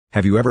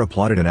Have you ever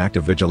applauded an act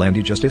of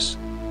vigilante justice?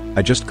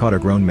 I just caught a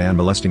grown man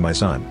molesting my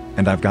son,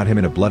 and I've got him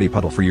in a bloody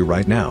puddle for you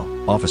right now,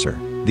 officer.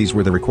 These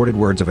were the recorded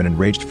words of an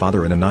enraged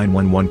father in a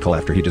 911 call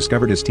after he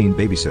discovered his teen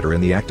babysitter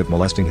in the act of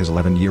molesting his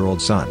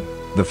 11-year-old son.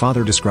 The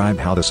father described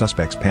how the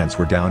suspect's pants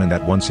were down and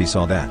that once he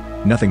saw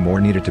that, nothing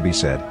more needed to be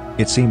said.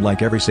 It seemed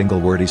like every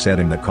single word he said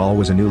in that call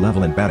was a new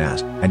level and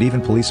badass, and even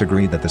police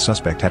agreed that the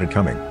suspect had it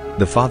coming.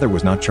 The father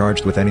was not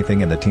charged with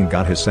anything and the teen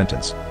got his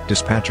sentence.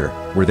 Dispatcher,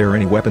 were there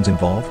any weapons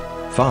involved?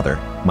 Father,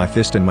 my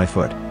fist and my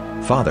foot.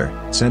 Father,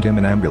 send him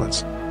an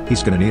ambulance.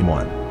 He's gonna need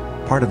one.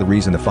 Part of the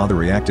reason the father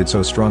reacted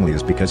so strongly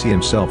is because he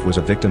himself was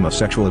a victim of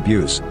sexual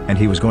abuse, and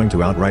he was going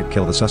to outright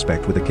kill the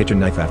suspect with a kitchen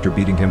knife after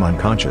beating him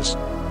unconscious.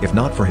 If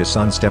not for his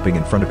son stepping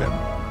in front of him,